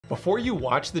Before you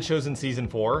watch The Chosen Season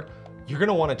 4, you're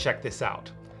gonna wanna check this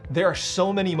out. There are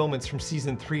so many moments from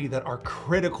Season 3 that are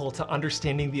critical to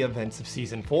understanding the events of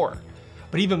Season 4.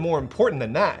 But even more important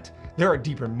than that, there are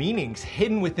deeper meanings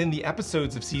hidden within the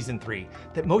episodes of Season 3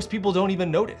 that most people don't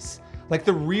even notice. Like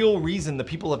the real reason the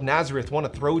people of Nazareth want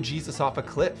to throw Jesus off a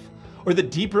cliff, or the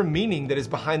deeper meaning that is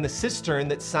behind the cistern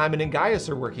that Simon and Gaius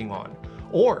are working on,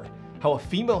 or how a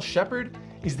female shepherd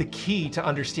is the key to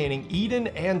understanding Eden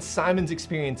and Simon's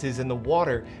experiences in the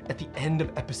water at the end of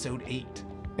episode 8.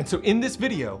 And so in this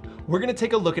video, we're gonna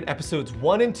take a look at episodes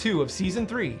 1 and 2 of season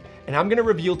 3, and I'm gonna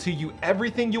reveal to you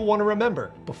everything you'll wanna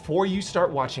remember before you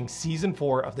start watching season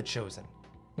 4 of The Chosen.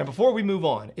 Now before we move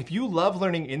on, if you love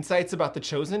learning insights about The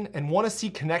Chosen and wanna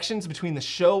see connections between the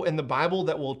show and the Bible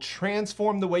that will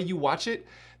transform the way you watch it,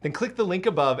 then click the link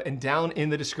above and down in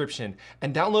the description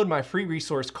and download my free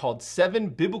resource called 7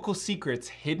 Biblical Secrets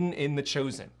Hidden in The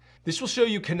Chosen. This will show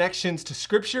you connections to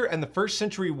scripture and the first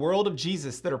century world of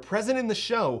Jesus that are present in the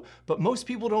show, but most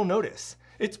people don't notice.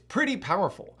 It's pretty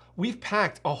powerful. We've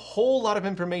packed a whole lot of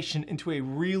information into a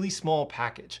really small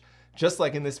package, just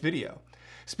like in this video.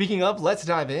 Speaking of, let's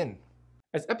dive in.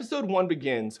 As episode 1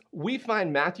 begins, we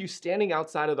find Matthew standing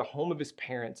outside of the home of his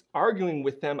parents, arguing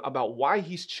with them about why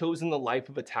he's chosen the life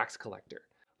of a tax collector.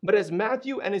 But as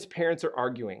Matthew and his parents are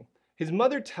arguing, his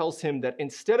mother tells him that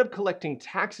instead of collecting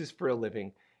taxes for a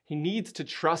living, he needs to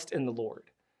trust in the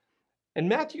Lord. And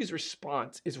Matthew's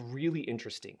response is really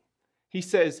interesting. He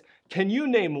says, "Can you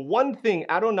name one thing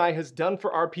Adonai has done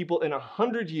for our people in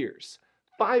 100 years?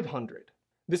 500.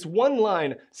 This one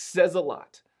line says a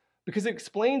lot, because it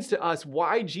explains to us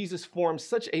why Jesus formed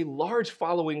such a large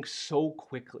following so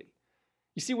quickly.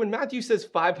 You see, when Matthew says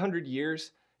 500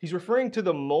 years, he's referring to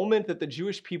the moment that the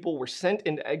Jewish people were sent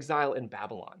into exile in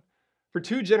Babylon. For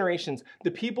 2 generations,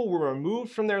 the people were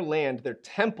removed from their land, their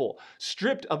temple,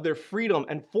 stripped of their freedom,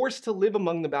 and forced to live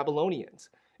among the Babylonians.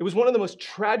 It was one of the most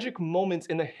tragic moments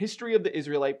in the history of the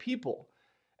Israelite people.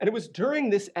 And it was during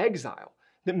this exile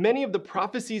that many of the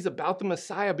prophecies about the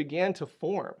Messiah began to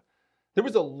form. There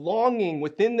was a longing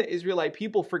within the Israelite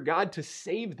people for God to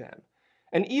save them.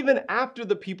 And even after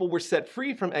the people were set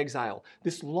free from exile,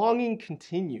 this longing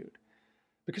continued.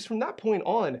 Because from that point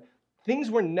on, things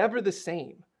were never the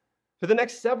same. For the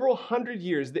next several hundred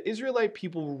years, the Israelite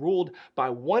people were ruled by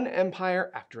one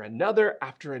empire after another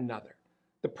after another.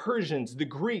 The Persians, the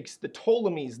Greeks, the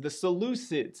Ptolemies, the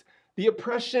Seleucids, the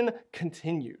oppression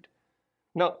continued.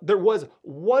 Now, there was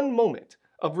one moment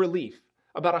of relief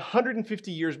about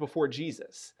 150 years before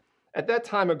Jesus. At that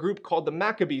time, a group called the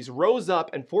Maccabees rose up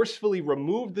and forcefully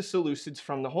removed the Seleucids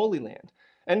from the Holy Land.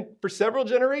 And for several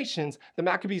generations, the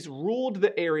Maccabees ruled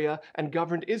the area and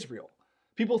governed Israel.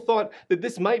 People thought that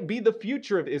this might be the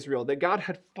future of Israel, that God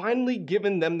had finally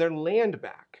given them their land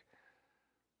back.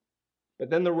 But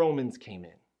then the Romans came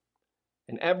in,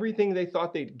 and everything they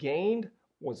thought they'd gained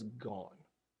was gone.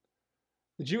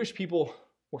 The Jewish people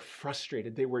were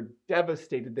frustrated, they were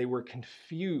devastated, they were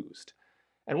confused.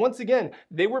 And once again,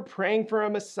 they were praying for a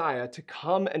Messiah to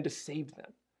come and to save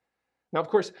them. Now, of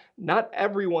course, not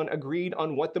everyone agreed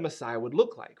on what the Messiah would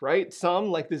look like, right?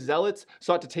 Some, like the Zealots,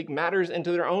 sought to take matters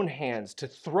into their own hands, to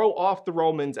throw off the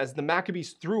Romans as the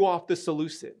Maccabees threw off the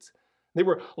Seleucids. They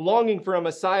were longing for a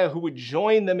Messiah who would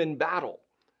join them in battle.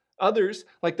 Others,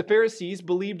 like the Pharisees,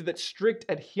 believed that strict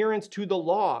adherence to the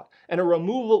law and a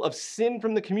removal of sin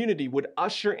from the community would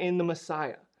usher in the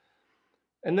Messiah.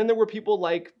 And then there were people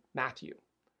like Matthew,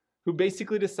 who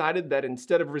basically decided that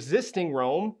instead of resisting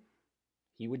Rome,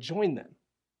 he would join them.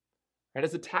 Right?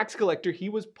 As a tax collector, he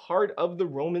was part of the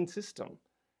Roman system.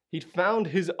 He'd found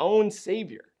his own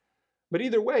savior. But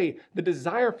either way, the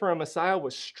desire for a Messiah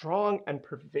was strong and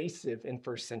pervasive in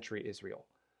first century Israel.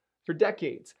 For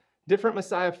decades, different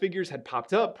Messiah figures had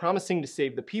popped up, promising to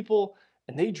save the people,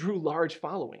 and they drew large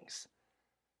followings.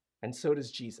 And so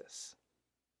does Jesus.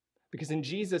 Because in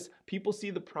Jesus, people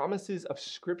see the promises of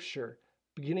Scripture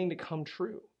beginning to come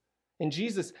true. In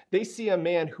Jesus, they see a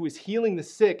man who is healing the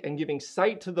sick and giving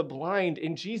sight to the blind.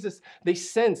 In Jesus, they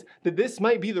sense that this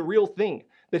might be the real thing,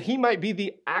 that he might be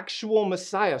the actual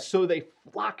Messiah, so they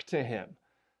flock to him.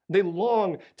 They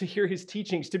long to hear his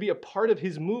teachings, to be a part of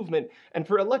his movement, and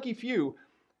for a lucky few,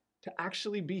 to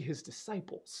actually be his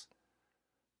disciples.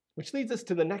 Which leads us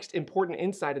to the next important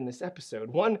insight in this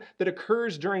episode, one that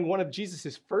occurs during one of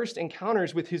Jesus' first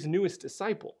encounters with his newest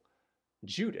disciple,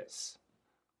 Judas.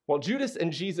 While Judas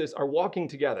and Jesus are walking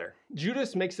together,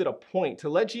 Judas makes it a point to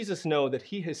let Jesus know that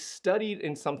he has studied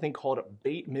in something called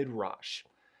Beit Midrash.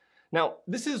 Now,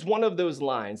 this is one of those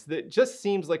lines that just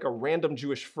seems like a random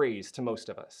Jewish phrase to most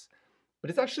of us, but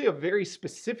it's actually a very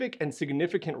specific and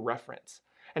significant reference.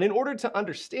 And in order to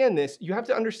understand this, you have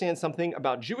to understand something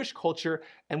about Jewish culture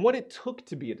and what it took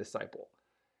to be a disciple.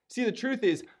 See, the truth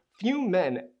is, few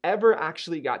men ever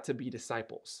actually got to be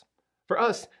disciples. For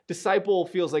us, disciple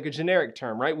feels like a generic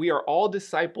term, right? We are all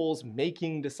disciples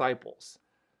making disciples.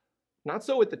 Not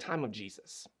so at the time of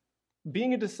Jesus.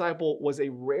 Being a disciple was a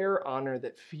rare honor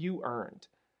that few earned.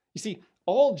 You see,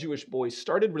 all Jewish boys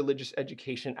started religious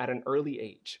education at an early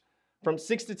age. From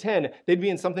 6 to 10, they'd be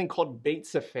in something called Beit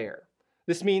Sefer.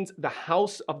 This means the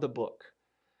house of the book.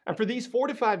 And for these 4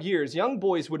 to 5 years, young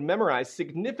boys would memorize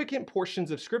significant portions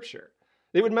of Scripture.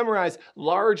 They would memorize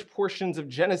large portions of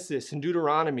Genesis and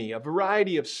Deuteronomy, a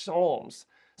variety of Psalms.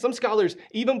 Some scholars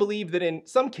even believe that in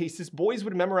some cases, boys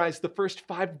would memorize the first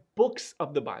 5 books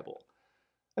of the Bible.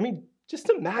 I mean, just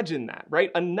imagine that, right?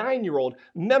 A 9-year-old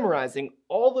memorizing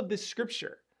all of this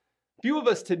Scripture. Few of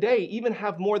us today even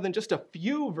have more than just a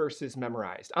few verses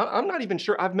memorized. I'm not even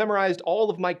sure I've memorized all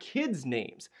of my kids'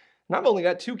 names. And I've only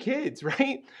got 2 kids,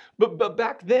 right? But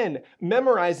back then,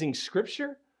 memorizing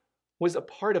Scripture was a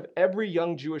part of every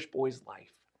young Jewish boy's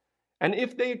life. And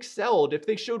if they excelled, if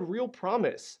they showed real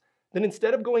promise, then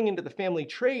instead of going into the family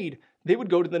trade, they would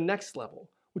go to the next level,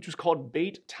 which was called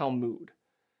Beit Talmud.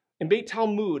 In Beit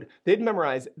Talmud, they'd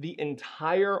memorize the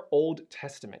entire Old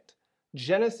Testament,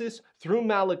 Genesis through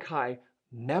Malachi,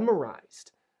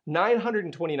 memorized.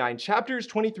 929 chapters,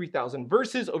 23,000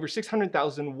 verses, over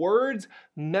 600,000 words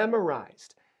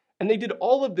memorized. And they did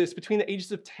all of this between the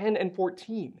ages of 10 and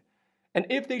 14. And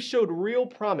if they showed real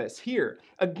promise here,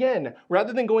 again,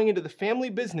 rather than going into the family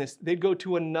business, they'd go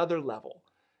to another level.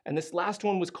 And this last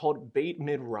one was called Beit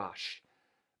Midrash.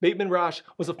 Beit Midrash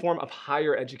was a form of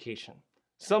higher education.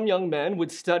 Some young men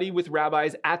would study with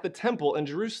rabbis at the temple in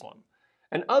Jerusalem.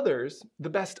 And others, the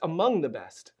best among the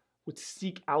best, would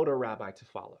seek out a rabbi to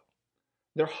follow.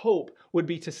 Their hope would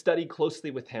be to study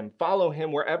closely with him, follow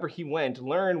him wherever he went,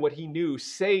 learn what he knew,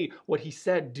 say what he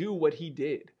said, do what he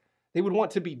did. They would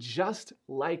want to be just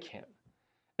like him.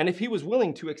 And if he was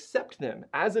willing to accept them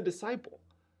as a disciple,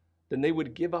 then they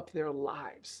would give up their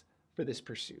lives for this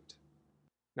pursuit.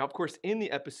 Now, of course, in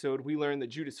the episode, we learn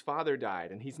that Judah's father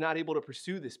died and he's not able to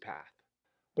pursue this path.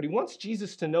 But he wants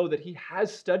Jesus to know that he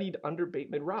has studied under Beit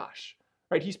Midrash,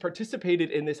 right? He's participated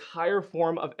in this higher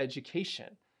form of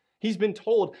education. He's been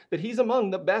told that he's among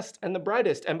the best and the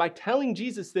brightest. And by telling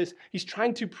Jesus this, he's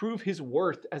trying to prove his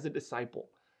worth as a disciple.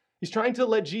 He's trying to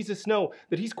let Jesus know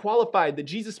that he's qualified, that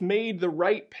Jesus made the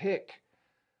right pick.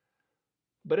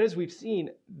 But as we've seen,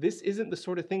 this isn't the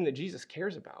sort of thing that Jesus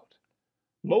cares about.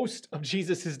 Most of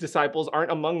Jesus' disciples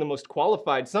aren't among the most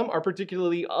qualified. Some are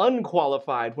particularly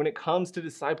unqualified when it comes to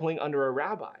discipling under a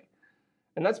rabbi.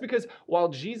 And that's because while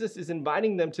Jesus is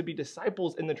inviting them to be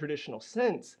disciples in the traditional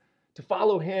sense, to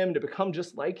follow him, to become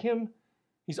just like him,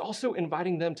 he's also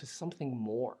inviting them to something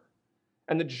more.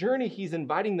 And the journey he's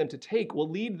inviting them to take will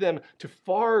lead them to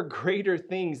far greater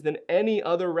things than any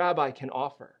other rabbi can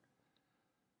offer.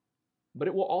 But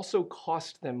it will also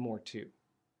cost them more too.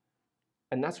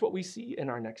 And that's what we see in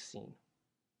our next scene.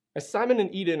 As Simon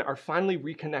and Eden are finally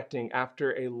reconnecting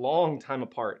after a long time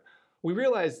apart, we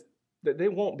realize that they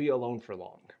won't be alone for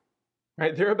long,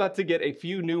 right? They're about to get a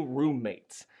few new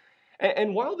roommates.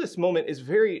 And while this moment is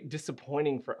very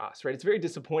disappointing for us, right? It's very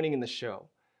disappointing in the show.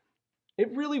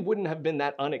 It really wouldn't have been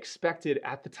that unexpected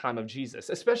at the time of Jesus,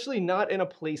 especially not in a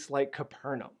place like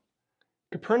Capernaum.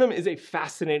 Capernaum is a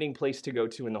fascinating place to go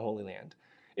to in the Holy Land.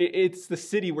 It's the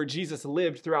city where Jesus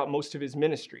lived throughout most of his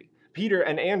ministry. Peter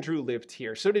and Andrew lived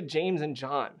here. So did James and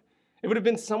John. It would have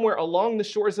been somewhere along the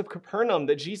shores of Capernaum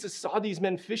that Jesus saw these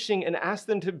men fishing and asked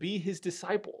them to be his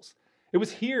disciples. It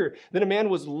was here that a man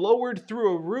was lowered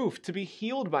through a roof to be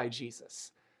healed by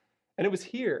Jesus. And it was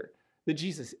here that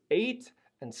Jesus ate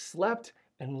and slept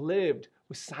and lived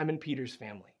with Simon Peter's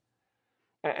family.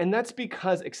 And that's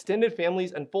because extended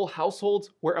families and full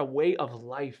households were a way of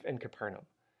life in Capernaum.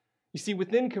 You see,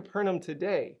 within Capernaum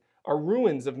today are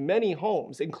ruins of many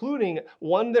homes, including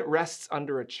one that rests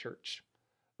under a church.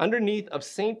 Underneath of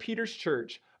St. Peter's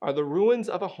Church are the ruins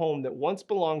of a home that once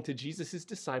belonged to Jesus'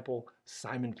 disciple,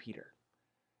 Simon Peter.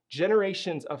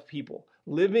 Generations of people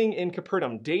living in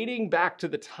Capernaum, dating back to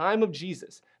the time of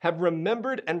Jesus, have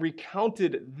remembered and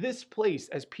recounted this place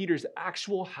as Peter's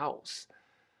actual house.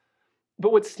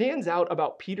 But what stands out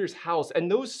about Peter's house and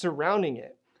those surrounding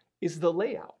it is the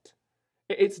layout.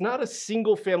 It's not a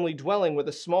single family dwelling with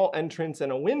a small entrance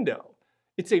and a window.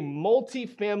 It's a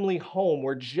multi-family home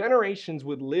where generations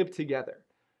would live together.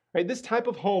 Right? This type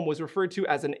of home was referred to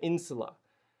as an insula.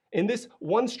 In this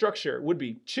one structure would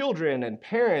be children and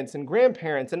parents and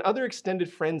grandparents and other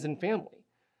extended friends and family.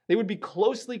 They would be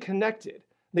closely connected.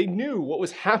 They knew what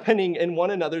was happening in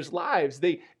one another's lives.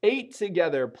 They ate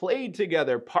together, played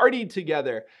together, partied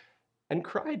together, and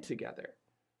cried together.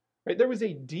 Right? There was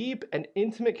a deep and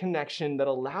intimate connection that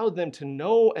allowed them to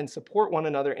know and support one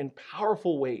another in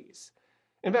powerful ways.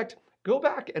 In fact, go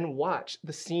back and watch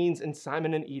the scenes in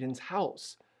Simon and Eden's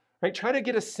house. Right? Try to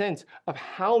get a sense of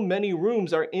how many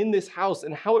rooms are in this house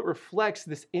and how it reflects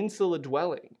this insula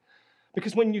dwelling.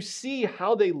 Because when you see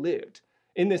how they lived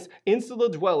in this insula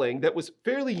dwelling that was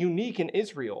fairly unique in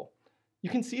Israel, you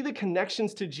can see the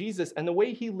connections to Jesus and the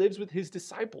way he lives with his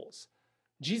disciples.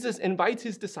 Jesus invites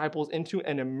his disciples into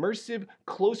an immersive,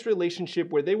 close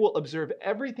relationship where they will observe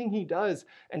everything he does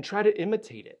and try to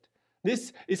imitate it.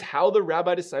 This is how the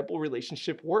rabbi-disciple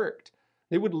relationship worked.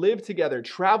 They would live together,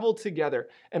 travel together,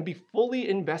 and be fully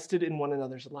invested in one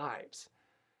another's lives.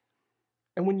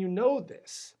 And when you know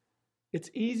this, it's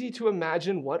easy to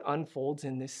imagine what unfolds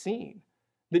in this scene.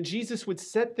 That Jesus would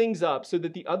set things up so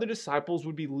that the other disciples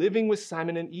would be living with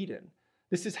Simon and Eden.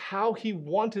 This is how he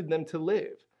wanted them to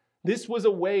live. This was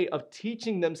a way of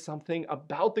teaching them something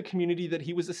about the community that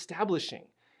he was establishing.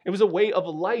 It was a way of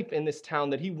life in this town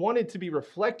that he wanted to be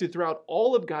reflected throughout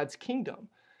all of God's kingdom.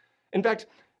 In fact,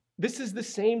 this is the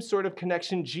same sort of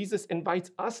connection Jesus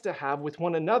invites us to have with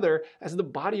one another as the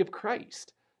body of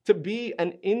Christ. To be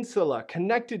an insula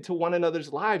connected to one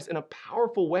another's lives in a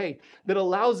powerful way that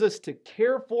allows us to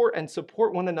care for and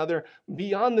support one another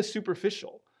beyond the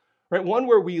superficial. Right? One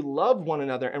where we love one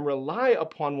another and rely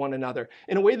upon one another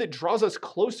in a way that draws us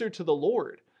closer to the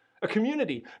Lord. A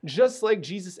community just like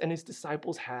Jesus and his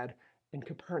disciples had in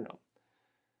Capernaum.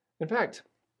 In fact,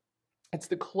 it's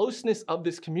the closeness of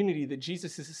this community that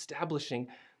Jesus is establishing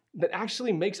that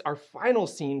actually makes our final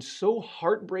scene so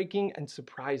heartbreaking and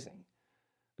surprising.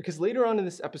 Because later on in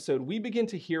this episode, we begin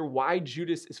to hear why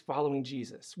Judas is following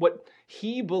Jesus, what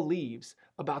he believes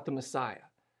about the Messiah.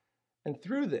 And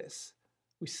through this,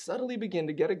 we subtly begin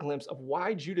to get a glimpse of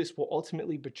why Judas will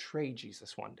ultimately betray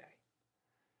Jesus one day.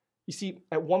 You see,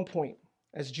 at one point,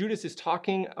 as Judas is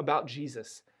talking about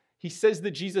Jesus, he says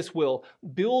that Jesus will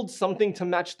build something to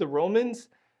match the Romans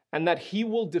and that he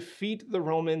will defeat the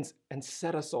Romans and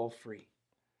set us all free.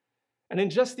 And in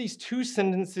just these two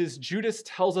sentences, Judas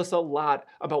tells us a lot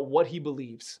about what he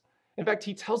believes. In fact,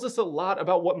 he tells us a lot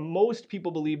about what most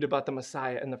people believed about the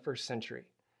Messiah in the first century.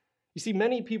 You see,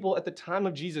 many people at the time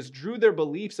of Jesus drew their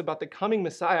beliefs about the coming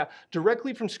Messiah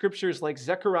directly from scriptures like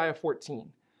Zechariah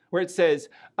 14, where it says,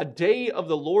 "A day of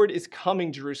the Lord is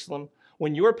coming, Jerusalem,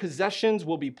 when your possessions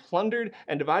will be plundered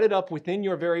and divided up within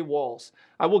your very walls.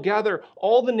 I will gather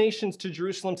all the nations to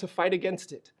Jerusalem to fight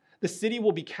against it. The city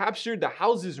will be captured, the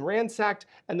houses ransacked,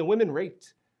 and the women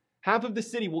raped. Half of the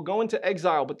city will go into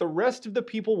exile, but the rest of the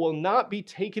people will not be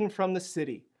taken from the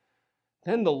city.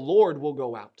 Then the Lord will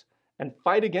go out and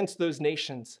fight against those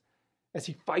nations as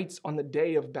he fights on the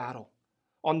day of battle.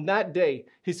 On that day,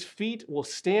 his feet will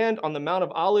stand on the Mount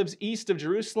of Olives east of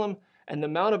Jerusalem, and the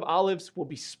Mount of Olives will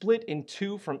be split in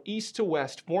two from east to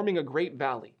west, forming a great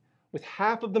valley, with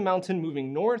half of the mountain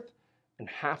moving north and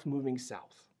half moving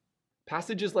south."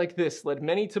 Passages like this led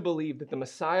many to believe that the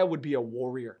Messiah would be a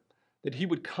warrior, that he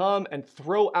would come and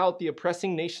throw out the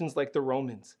oppressing nations like the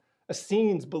Romans.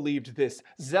 Essenes believed this,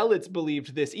 Zealots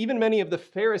believed this, even many of the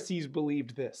Pharisees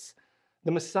believed this.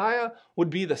 The Messiah would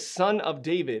be the son of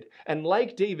David, and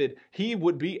like David, he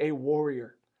would be a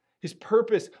warrior. His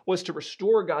purpose was to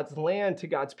restore God's land to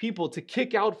God's people, to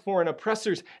kick out foreign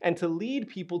oppressors, and to lead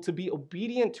people to be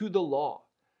obedient to the law.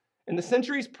 In the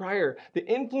centuries prior, the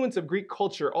influence of Greek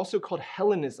culture, also called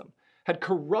Hellenism, had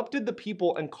corrupted the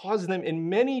people and caused them in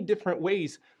many different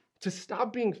ways to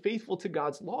stop being faithful to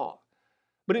God's law.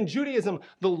 But in Judaism,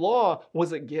 the law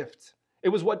was a gift. It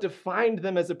was what defined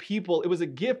them as a people. It was a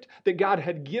gift that God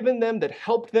had given them that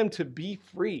helped them to be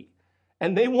free.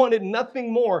 And they wanted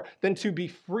nothing more than to be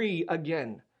free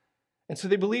again. And so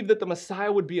they believed that the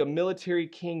Messiah would be a military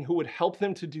king who would help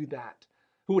them to do that,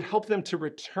 who would help them to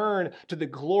return to the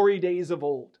glory days of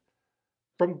old.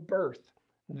 From birth,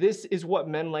 this is what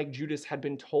men like Judas had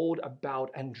been told about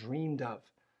and dreamed of.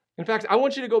 In fact, I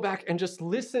want you to go back and just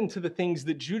listen to the things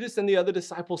that Judas and the other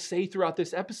disciples say throughout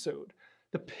this episode.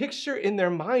 The picture in their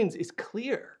minds is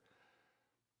clear.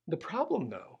 The problem,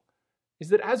 though, is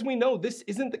that as we know, this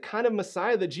isn't the kind of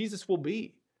Messiah that Jesus will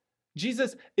be.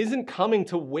 Jesus isn't coming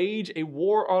to wage a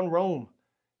war on Rome.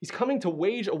 He's coming to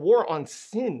wage a war on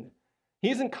sin. He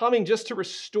isn't coming just to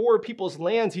restore people's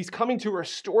lands. He's coming to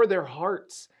restore their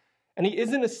hearts. And he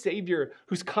isn't a savior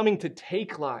who's coming to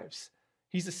take lives.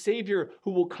 He's a savior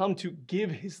who will come to give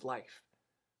his life.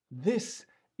 This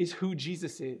is who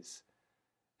Jesus is.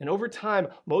 And over time,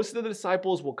 most of the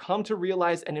disciples will come to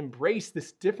realize and embrace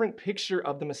this different picture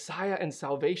of the Messiah and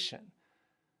salvation.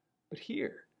 But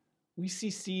here, we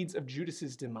see seeds of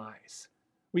Judas's demise.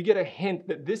 We get a hint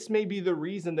that this may be the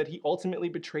reason that he ultimately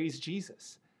betrays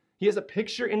Jesus. He has a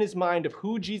picture in his mind of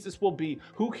who Jesus will be,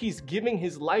 who he's giving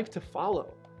his life to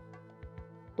follow.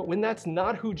 But when that's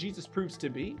not who Jesus proves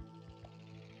to be,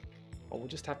 well, we'll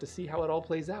just have to see how it all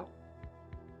plays out.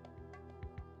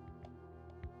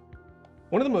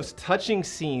 One of the most touching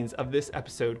scenes of this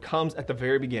episode comes at the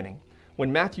very beginning,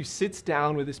 when Matthew sits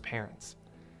down with his parents.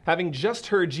 Having just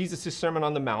heard Jesus' Sermon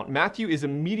on the Mount, Matthew is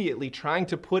immediately trying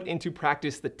to put into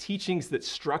practice the teachings that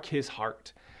struck his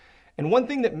heart. And one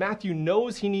thing that Matthew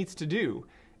knows he needs to do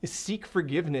is seek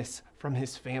forgiveness from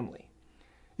his family.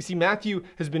 You see, Matthew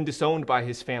has been disowned by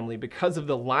his family because of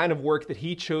the line of work that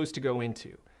he chose to go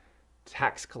into,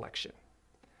 tax collection.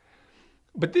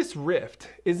 But this rift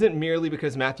isn't merely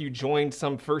because Matthew joined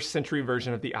some first century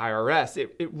version of the IRS.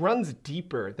 It runs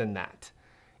deeper than that.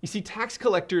 You see, tax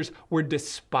collectors were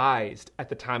despised at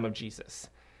the time of Jesus.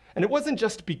 And it wasn't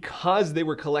just because they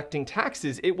were collecting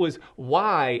taxes, it was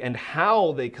why and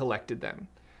how they collected them.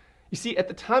 You see, at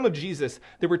the time of Jesus,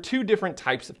 there were two different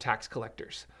types of tax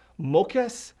collectors,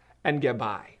 mokes and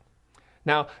gebai.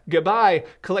 Now, gebai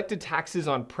collected taxes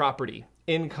on property,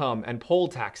 income, and poll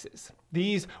taxes.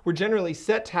 These were generally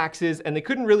set taxes and they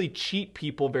couldn't really cheat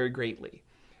people very greatly.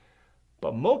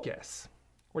 But mokes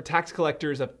were tax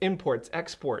collectors of imports,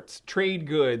 exports, trade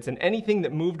goods, and anything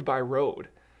that moved by road.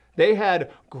 They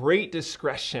had great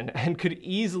discretion and could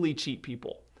easily cheat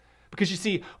people. Because you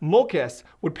see, mokes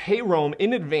would pay Rome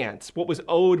in advance what was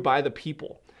owed by the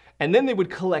people, and then they would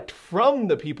collect from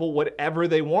the people whatever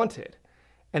they wanted.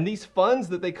 And these funds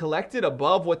that they collected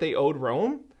above what they owed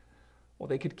Rome, well,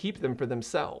 they could keep them for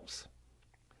themselves.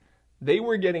 They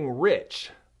were getting rich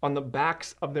on the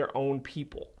backs of their own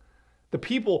people. The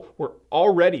people were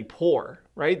already poor,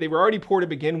 right? They were already poor to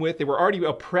begin with. They were already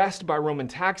oppressed by Roman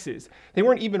taxes. They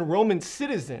weren't even Roman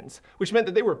citizens, which meant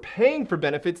that they were paying for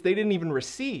benefits they didn't even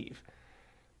receive.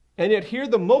 And yet here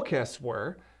the mokes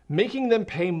were, making them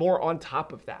pay more on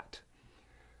top of that.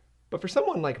 But for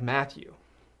someone like Matthew,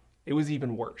 it was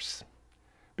even worse.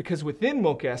 Because within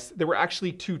mokes, there were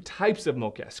actually two types of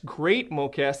mokes, great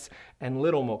mokes and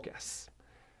little mokes.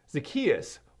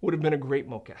 Zacchaeus would have been a great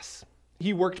mokes.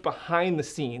 He worked behind the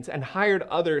scenes and hired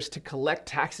others to collect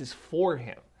taxes for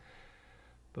him.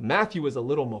 But Matthew was a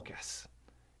little mokes.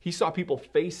 He saw people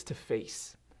face to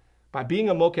face. By being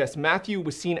a mokes, Matthew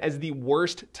was seen as the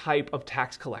worst type of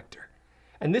tax collector.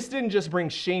 And this didn't just bring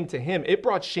shame to him, it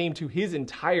brought shame to his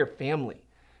entire family.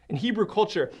 In Hebrew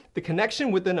culture, the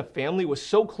connection within a family was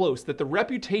so close that the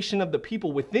reputation of the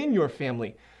people within your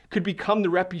family could become the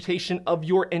reputation of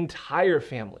your entire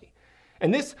family.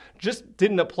 And this just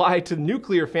didn't apply to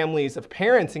nuclear families of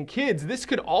parents and kids. This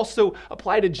could also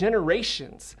apply to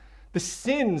generations. The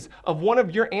sins of one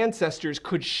of your ancestors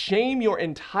could shame your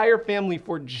entire family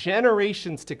for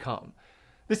generations to come.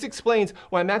 This explains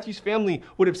why Matthew's family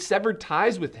would have severed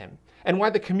ties with him and why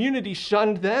the community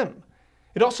shunned them.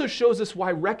 It also shows us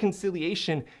why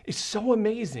reconciliation is so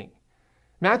amazing.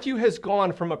 Matthew has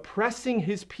gone from oppressing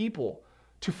his people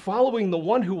to following the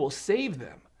one who will save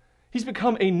them. He's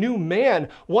become a new man,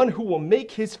 one who will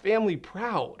make his family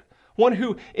proud, one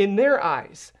who, in their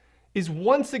eyes, is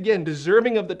once again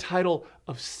deserving of the title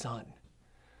of son.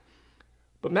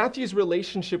 But Matthew's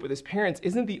relationship with his parents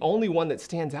isn't the only one that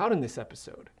stands out in this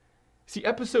episode. See,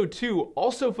 episode 2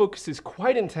 also focuses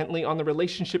quite intently on the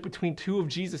relationship between two of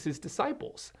Jesus'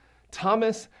 disciples,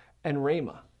 Thomas and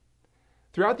Rhema.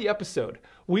 Throughout the episode,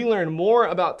 we learn more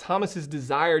about Thomas's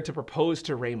desire to propose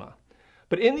to Rhema.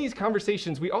 But in these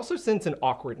conversations, we also sense an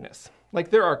awkwardness, like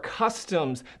there are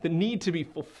customs that need to be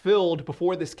fulfilled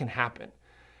before this can happen.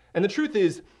 And the truth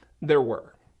is, there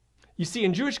were. You see,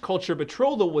 in Jewish culture,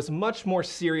 betrothal was much more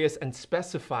serious and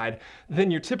specified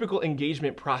than your typical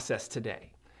engagement process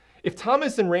today. If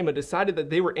Thomas and Rhema decided that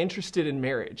they were interested in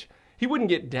marriage, he wouldn't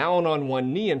get down on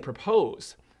one knee and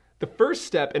propose. The first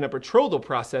step in a betrothal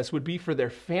process would be for their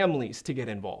families to get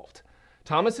involved.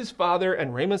 Thomas's father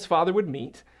and Rhema's father would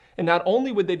meet, and not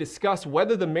only would they discuss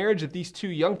whether the marriage of these two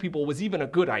young people was even a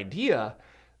good idea,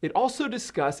 they'd also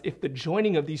discuss if the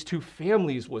joining of these two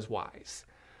families was wise.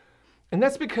 And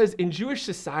that's because in Jewish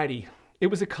society, it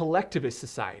was a collectivist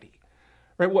society.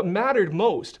 Right? What mattered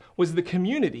most was the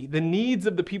community, the needs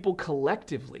of the people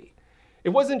collectively. It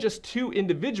wasn't just two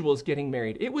individuals getting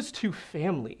married, it was two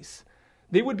families.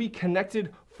 They would be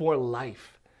connected for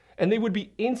life, and they would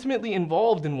be intimately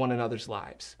involved in one another's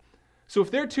lives. So if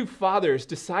their two fathers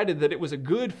decided that it was a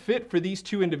good fit for these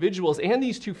two individuals and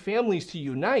these two families to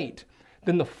unite,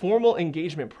 then the formal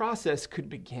engagement process could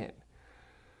begin.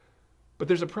 But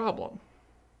there's a problem,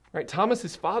 right?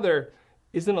 Thomas's father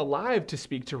isn't alive to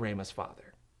speak to Rhema's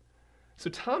father. So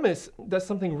Thomas does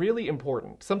something really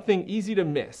important, something easy to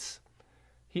miss.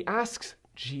 He asks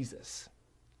Jesus.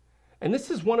 And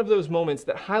this is one of those moments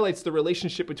that highlights the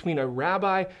relationship between a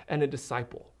rabbi and a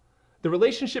disciple. The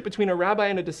relationship between a rabbi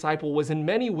and a disciple was in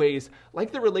many ways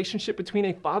like the relationship between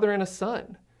a father and a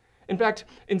son. In fact,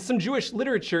 in some Jewish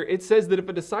literature, it says that if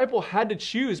a disciple had to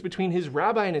choose between his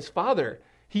rabbi and his father,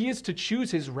 he is to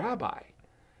choose his rabbi.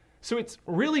 So it's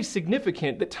really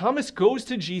significant that Thomas goes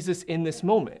to Jesus in this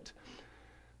moment.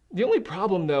 The only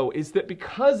problem, though, is that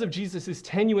because of Jesus'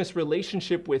 tenuous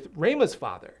relationship with Rhema's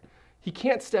father, he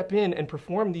can't step in and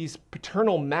perform these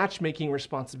paternal matchmaking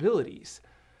responsibilities.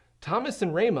 Thomas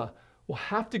and Rhema will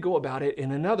have to go about it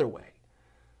in another way.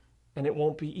 And it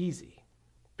won't be easy.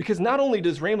 Because not only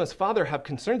does Rhema's father have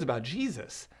concerns about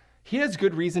Jesus, he has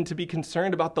good reason to be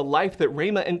concerned about the life that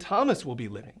Rhema and Thomas will be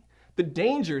living, the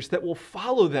dangers that will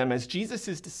follow them as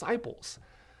Jesus' disciples.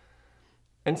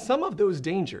 And some of those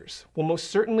dangers will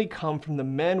most certainly come from the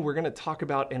men we're going to talk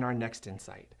about in our next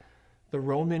insight, the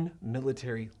Roman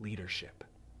military leadership.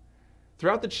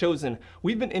 Throughout The Chosen,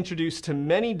 we've been introduced to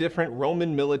many different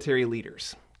Roman military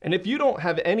leaders. And if you don't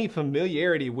have any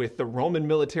familiarity with the Roman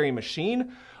military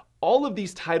machine, all of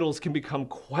these titles can become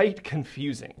quite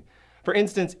confusing. For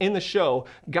instance, in the show,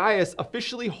 Gaius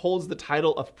officially holds the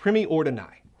title of Primi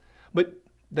Ordini. But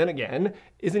then again,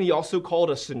 isn't he also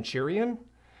called a centurion?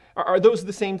 Are those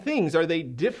the same things? Are they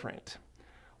different?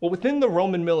 Well, within the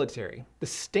Roman military, the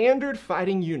standard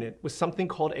fighting unit was something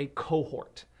called a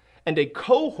cohort. And a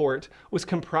cohort was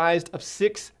comprised of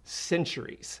 6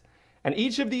 centuries. And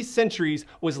each of these centuries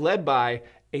was led by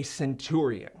a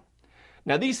centurion.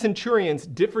 Now, these centurions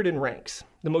differed in ranks.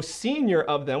 The most senior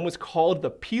of them was called the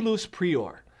pilus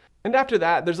prior. And after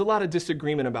that, there's a lot of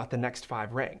disagreement about the next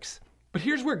 5 ranks. But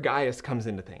here's where Gaius comes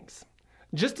into things.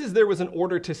 Just as there was an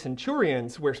order to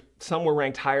centurions, where some were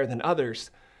ranked higher than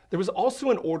others, there was also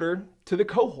an order to the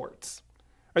cohorts.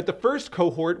 Right, the first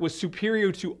cohort was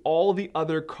superior to all the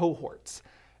other cohorts.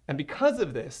 And because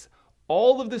of this,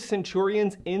 all of the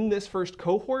centurions in this first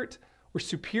cohort were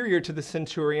superior to the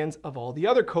centurions of all the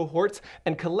other cohorts,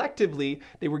 and collectively,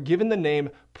 they were given the name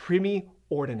Primi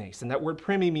Ordines, and that word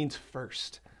primi means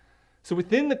first. So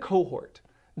within the cohort,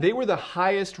 they were the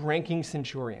highest ranking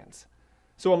centurions.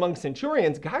 So among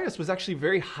centurions, Gaius was actually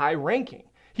very high ranking.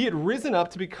 He had risen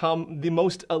up to become the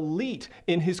most elite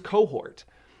in his cohort.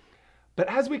 But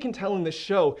as we can tell in this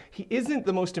show, he isn't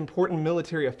the most important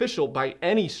military official by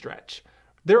any stretch.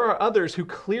 There are others who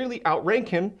clearly outrank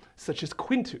him, such as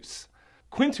Quintus.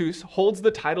 Quintus holds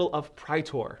the title of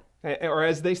praetor, or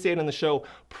as they say it in the show,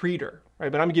 praetor,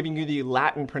 right? But I'm giving you the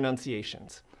Latin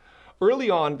pronunciations. Early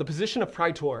on, the position of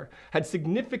praetor had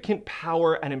significant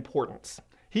power and importance.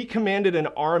 He commanded an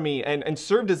army and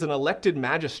served as an elected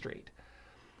magistrate.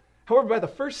 However, by the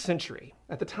 1st century,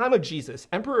 at the time of Jesus,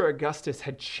 Emperor Augustus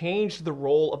had changed the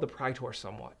role of the praetor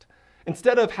somewhat.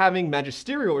 Instead of having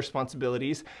magisterial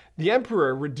responsibilities, the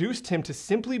emperor reduced him to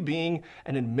simply being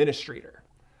an administrator.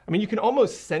 I mean, you can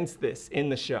almost sense this in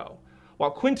the show.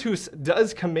 While Quintus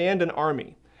does command an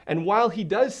army, and while he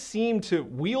does seem to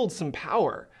wield some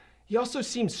power, he also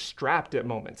seems strapped at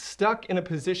moments, stuck in a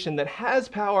position that has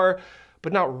power,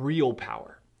 but not real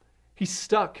power. He's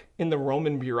stuck in the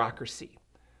Roman bureaucracy.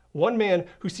 One man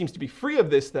who seems to be free of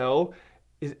this, though,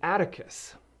 is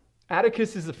Atticus.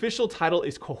 Atticus's official title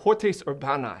is cohortes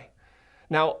urbanae.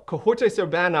 Now, cohortes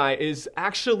urbanae is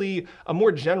actually a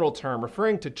more general term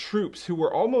referring to troops who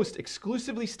were almost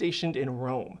exclusively stationed in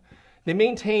Rome. They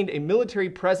maintained a military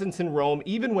presence in Rome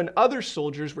even when other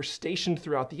soldiers were stationed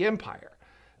throughout the empire.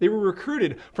 They were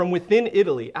recruited from within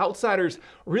Italy. Outsiders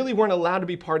really weren't allowed to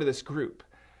be part of this group.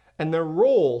 And their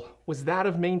role was that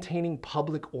of maintaining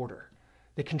public order.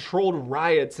 They controlled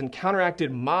riots and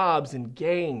counteracted mobs and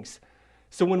gangs.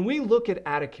 So when we look at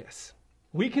Atticus,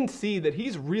 we can see that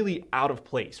he's really out of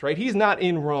place, right? He's not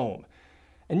in Rome.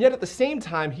 And yet at the same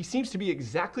time, he seems to be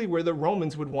exactly where the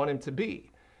Romans would want him to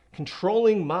be,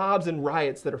 controlling mobs and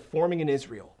riots that are forming in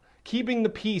Israel, keeping the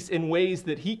peace in ways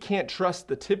that he can't trust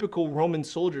the typical Roman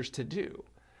soldiers to do.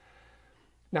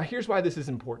 Now here's why this is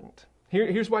important.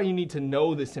 Here's why you need to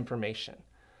know this information.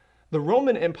 The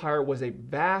Roman Empire was a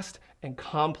vast and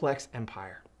complex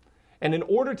empire. And in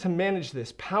order to manage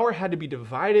this, power had to be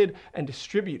divided and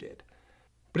distributed.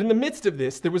 But in the midst of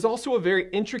this, there was also a very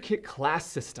intricate class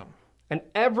system, and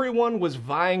everyone was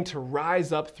vying to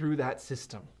rise up through that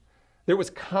system. There was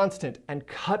constant and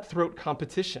cutthroat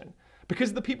competition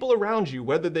because the people around you,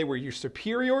 whether they were your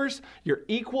superiors, your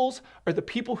equals, or the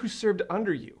people who served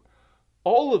under you,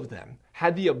 All of them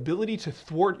had the ability to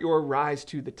thwart your rise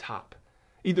to the top,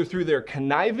 either through their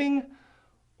conniving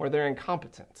or their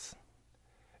incompetence.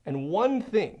 And one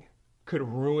thing could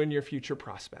ruin your future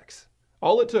prospects.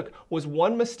 All it took was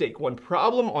one mistake, one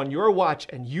problem on your watch,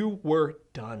 and you were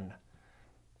done.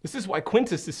 This is why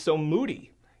Quintus is so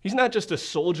moody. He's not just a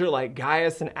soldier like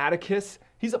Gaius and Atticus,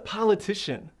 he's a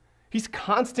politician. He's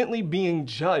constantly being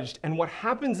judged, and what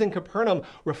happens in Capernaum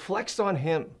reflects on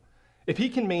him. If he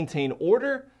can maintain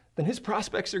order, then his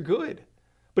prospects are good.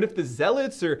 But if the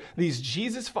zealots or these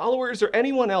Jesus followers or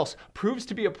anyone else proves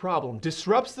to be a problem,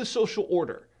 disrupts the social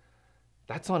order,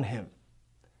 that's on him.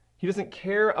 He doesn't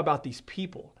care about these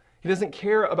people. He doesn't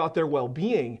care about their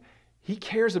well-being. He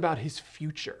cares about his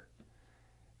future.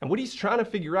 And what he's trying to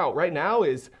figure out right now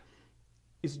is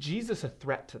Jesus a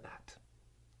threat to that?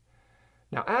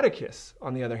 Now, Atticus,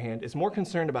 on the other hand, is more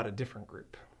concerned about a different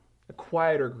group, a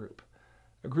quieter group,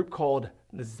 a group called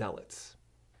the Zealots.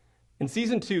 In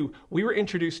season 2, we were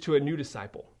introduced to a new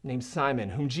disciple named Simon,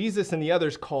 whom Jesus and the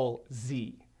others call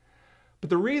Z. But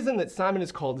the reason that Simon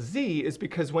is called Z is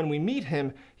because when we meet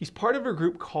him, he's part of a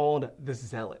group called the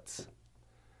Zealots.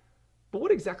 But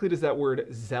what exactly does that word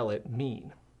zealot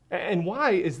mean? And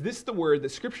why is this the word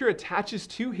that Scripture attaches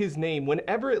to his name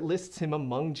whenever it lists him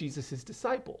among Jesus'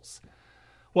 disciples?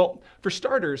 Well, for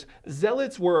starters,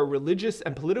 zealots were a religious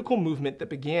and political movement that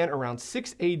began around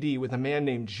 6 AD with a man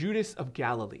named Judas of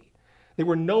Galilee. They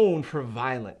were known for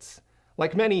violence.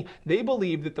 Like many, they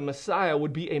believed that the Messiah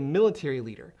would be a military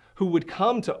leader who would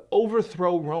come to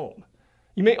overthrow Rome.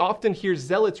 You may often hear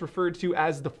zealots referred to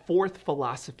as the fourth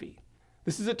philosophy.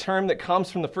 This is a term that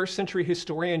comes from the first century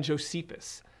historian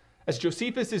Josephus. As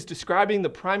Josephus is describing the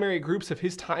primary groups of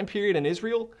his time period in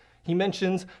Israel, he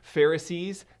mentions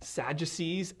Pharisees,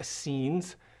 Sadducees,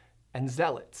 Essenes, and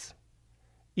Zealots.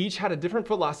 Each had a different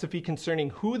philosophy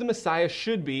concerning who the Messiah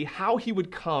should be, how he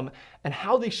would come, and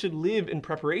how they should live in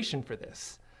preparation for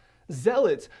this.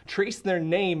 Zealots trace their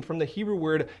name from the Hebrew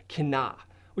word kinah,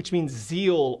 which means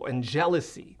zeal and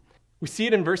jealousy. We see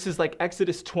it in verses like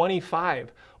Exodus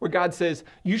 25, where God says,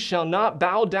 "You shall not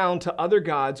bow down to other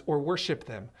gods or worship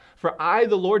them, for I,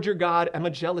 the Lord your God, am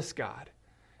a jealous God."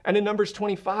 And in Numbers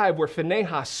 25, where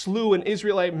Phinehas slew an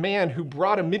Israelite man who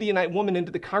brought a Midianite woman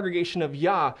into the congregation of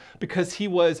Yah because he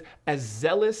was as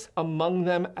zealous among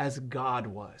them as God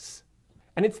was.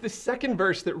 And it's the second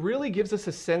verse that really gives us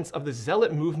a sense of the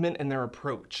zealot movement and their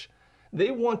approach. They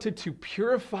wanted to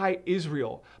purify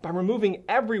Israel by removing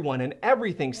everyone and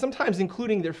everything, sometimes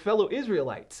including their fellow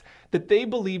Israelites, that they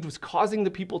believed was causing the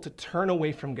people to turn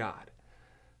away from God.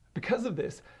 Because of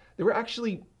this, there were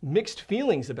actually mixed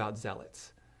feelings about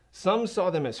zealots. Some saw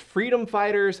them as freedom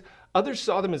fighters, others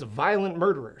saw them as violent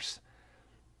murderers.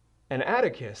 And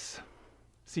Atticus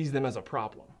sees them as a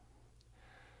problem.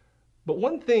 But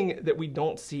one thing that we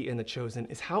don't see in The Chosen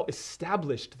is how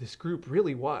established this group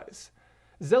really was.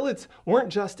 Zealots weren't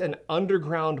just an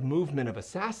underground movement of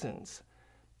assassins.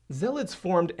 Zealots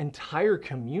formed entire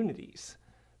communities.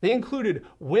 They included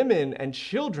women and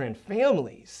children,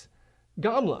 families.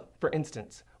 Gamla, for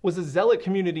instance, was a zealot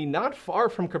community not far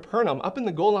from Capernaum, up in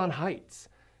the Golan Heights.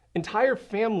 Entire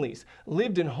families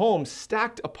lived in homes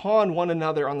stacked upon one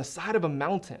another on the side of a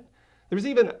mountain. There was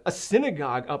even a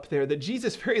synagogue up there that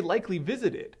Jesus very likely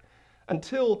visited,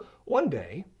 until one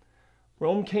day,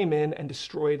 Rome came in and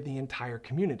destroyed the entire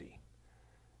community.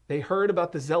 They heard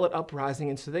about the zealot uprising,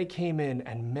 and so they came in,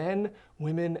 and men,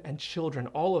 women, and children,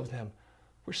 all of them,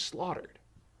 were slaughtered.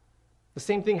 The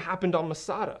same thing happened on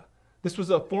Masada. This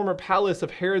was a former palace of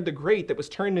Herod the Great that was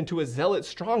turned into a zealot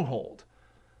stronghold,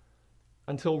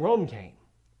 until Rome came.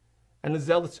 And the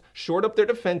zealots shored up their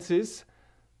defenses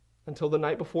until the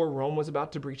night before Rome was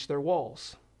about to breach their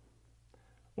walls,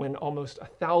 when almost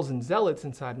 1,000 zealots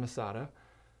inside Masada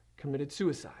committed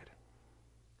suicide.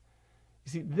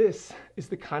 You see, this is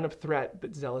the kind of threat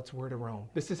that zealots were to Rome.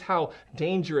 This is how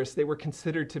dangerous they were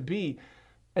considered to be.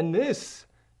 And this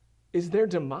is their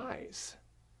demise.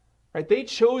 Right? They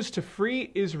chose to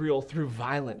free Israel through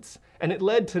violence, and it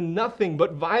led to nothing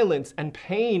but violence and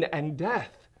pain and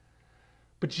death.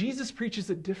 But Jesus preaches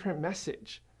a different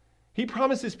message. He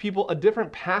promises people a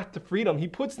different path to freedom. He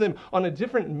puts them on a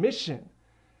different mission.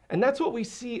 And that's what we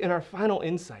see in our final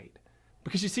insight.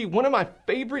 Because you see, one of my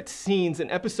favorite scenes in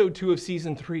episode 2 of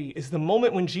season 3 is the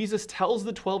moment when Jesus tells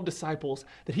the 12 disciples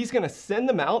that he's going to send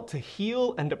them out to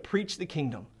heal and to preach the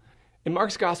kingdom. In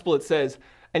Mark's gospel, it says,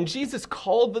 "And Jesus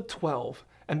called the 12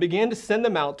 and began to send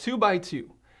them out 2 by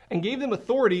 2 and gave them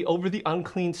authority over the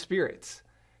unclean spirits.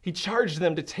 He charged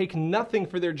them to take nothing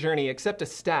for their journey except a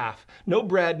staff, no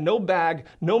bread, no bag,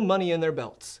 no money in their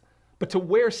belts, but to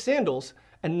wear sandals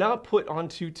and not put on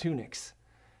 2 tunics.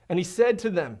 And he said to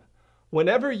them,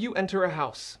 "Whenever you enter a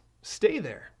house, stay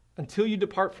there until you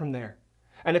depart from there.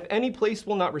 And if any place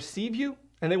will not receive you,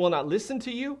 and they will not listen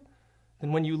to you,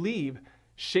 then when you leave,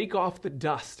 shake off the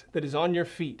dust that is on your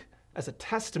feet as a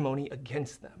testimony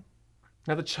against them."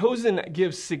 Now, the Chosen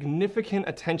gives significant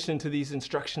attention to these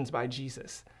instructions by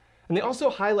Jesus. And they also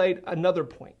highlight another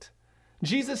point.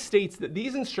 Jesus states that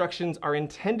these instructions are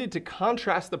intended to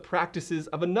contrast the practices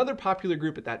of another popular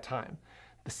group at that time,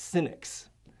 the Cynics.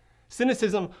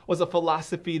 Cynicism was a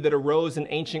philosophy that arose in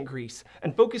ancient Greece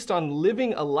and focused on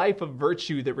living a life of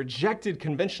virtue that rejected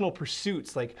conventional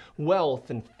pursuits like wealth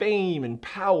and fame and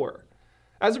power.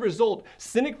 As a result,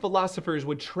 Cynic philosophers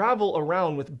would travel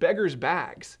around with beggars'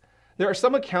 bags. There are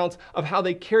some accounts of how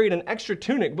they carried an extra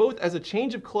tunic both as a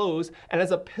change of clothes and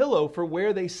as a pillow for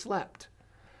where they slept.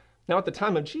 Now, at the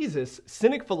time of Jesus,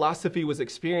 Cynic philosophy was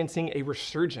experiencing a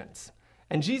resurgence.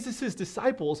 And Jesus'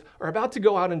 disciples are about to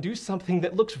go out and do something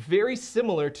that looks very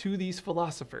similar to these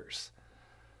philosophers.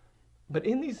 But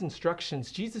in these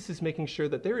instructions, Jesus is making sure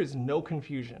that there is no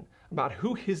confusion about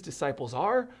who his disciples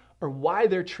are or why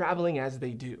they're traveling as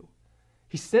they do.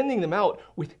 He's sending them out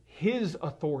with his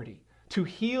authority to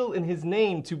heal in his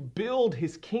name, to build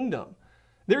his kingdom.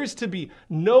 There is to be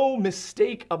no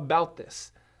mistake about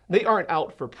this. They aren't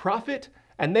out for profit,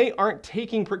 and they aren't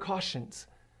taking precautions.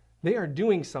 They are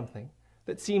doing something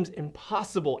that seems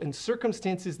impossible in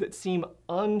circumstances that seem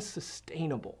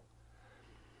unsustainable.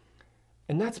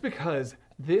 And that's because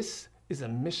this is a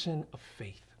mission of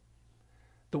faith.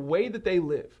 The way that they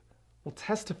live will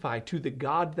testify to the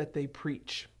God that they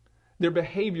preach. Their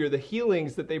behavior, the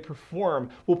healings that they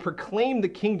perform, will proclaim the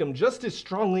kingdom just as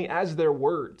strongly as their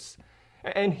words.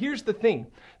 And here's the thing,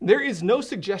 there is no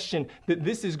suggestion that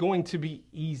this is going to be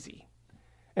easy.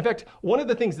 In fact, one of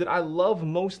the things that I love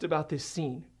most about this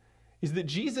scene is that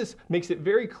Jesus makes it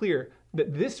very clear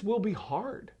that this will be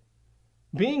hard.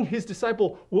 Being his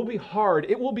disciple will be hard,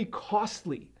 it will be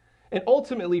costly, and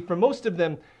ultimately, for most of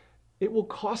them, it will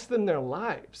cost them their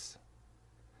lives.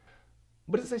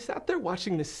 But as I sat there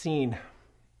watching this scene,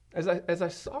 as I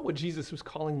saw what Jesus was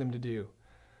calling them to do,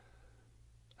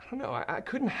 I don't know, I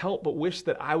couldn't help but wish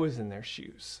that I was in their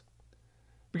shoes.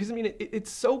 Because, I mean,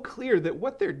 it's so clear that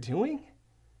what they're doing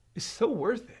is so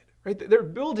worth it, right? They're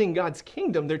building God's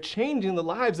kingdom. They're changing the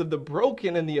lives of the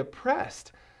broken and the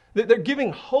oppressed. They're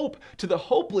giving hope to the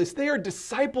hopeless. They are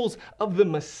disciples of the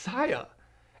Messiah.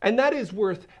 And that is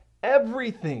worth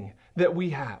everything that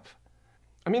we have.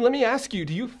 I mean, let me ask you,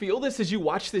 do you feel this as you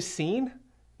watch this scene?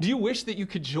 Do you wish that you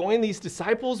could join these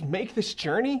disciples, make this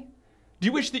journey? Do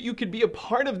you wish that you could be a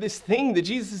part of this thing that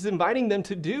Jesus is inviting them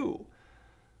to do?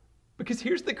 Because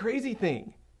here's the crazy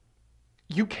thing.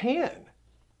 You can.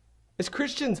 As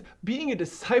Christians, being a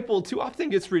disciple too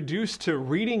often gets reduced to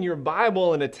reading your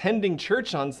Bible and attending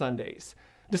church on Sundays.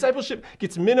 Discipleship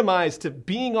gets minimized to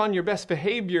being on your best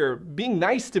behavior, being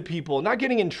nice to people, not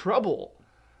getting in trouble.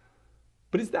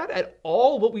 But is that at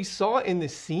all what we saw in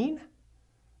this scene?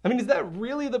 I mean, is that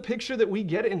really the picture that we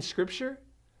get in Scripture?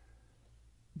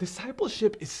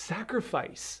 Discipleship is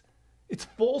sacrifice. It's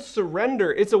full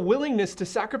surrender. It's a willingness to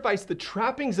sacrifice the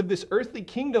trappings of this earthly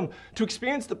kingdom to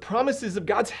experience the promises of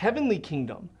God's heavenly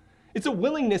kingdom. It's a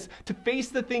willingness to face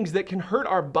the things that can hurt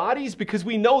our bodies because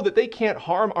we know that they can't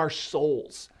harm our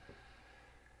souls.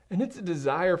 And it's a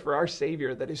desire for our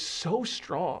Savior that is so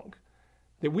strong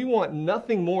that we want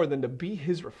nothing more than to be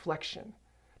his reflection,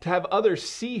 to have others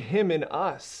see him in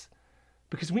us,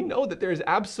 because we know that there is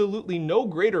absolutely no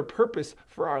greater purpose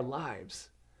for our lives.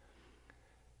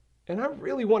 And I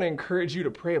really want to encourage you to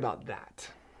pray about that.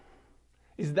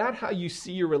 Is that how you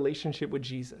see your relationship with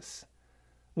Jesus?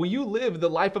 Will you live the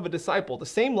life of a disciple, the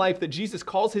same life that Jesus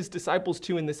calls his disciples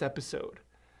to in this episode?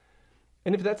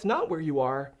 And if that's not where you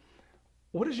are,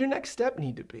 what does your next step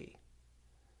need to be?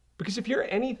 Because if you're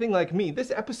anything like me,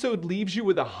 this episode leaves you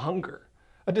with a hunger,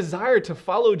 a desire to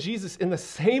follow Jesus in the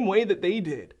same way that they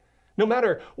did, no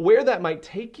matter where that might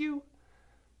take you,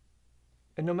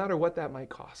 and no matter what that might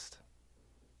cost.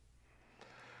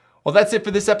 Well, that's it for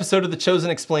this episode of The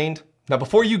Chosen Explained. Now,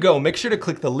 before you go, make sure to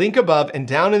click the link above and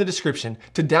down in the description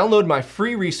to download my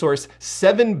free resource,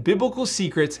 7 Biblical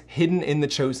Secrets Hidden in The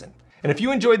Chosen. And if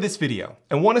you enjoyed this video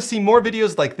and want to see more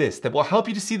videos like this that will help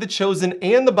you to see The Chosen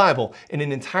and the Bible in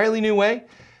an entirely new way,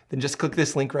 then just click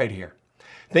this link right here.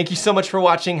 Thank you so much for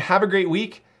watching. Have a great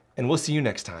week, and we'll see you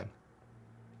next time.